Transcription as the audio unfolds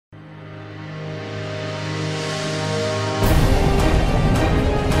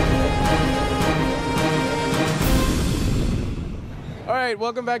right,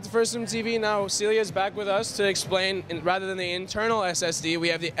 welcome back to FirstZoom TV. Now Celia's back with us to explain, rather than the internal SSD, we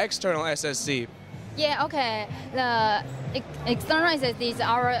have the external SSD. Yeah, okay. The external SSD is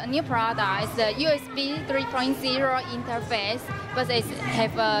our new product. It's the USB 3.0 interface, but it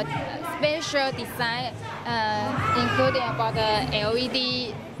have a special design, including about the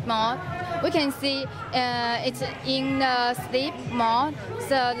LED mode. We can see it's in the sleep mode,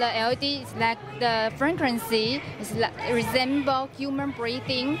 so the LED is like the frequency is like, resemble human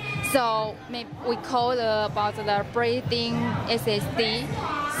breathing. So we call about the breathing SSD.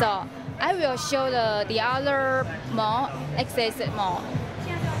 So I will show the other mode, access mode.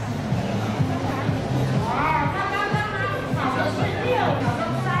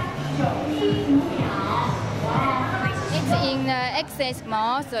 It's in the access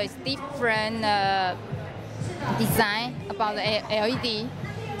mode, so it's different design about the LED.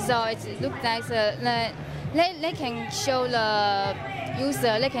 So it looks like they can show the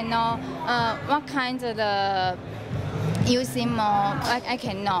user, they can know what kind of the using mode I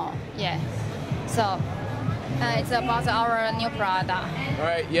can know. Yeah. So it's about our new product. All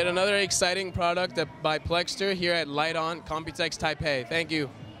right, yet another exciting product by Plextor here at Light On Computex Taipei. Thank you.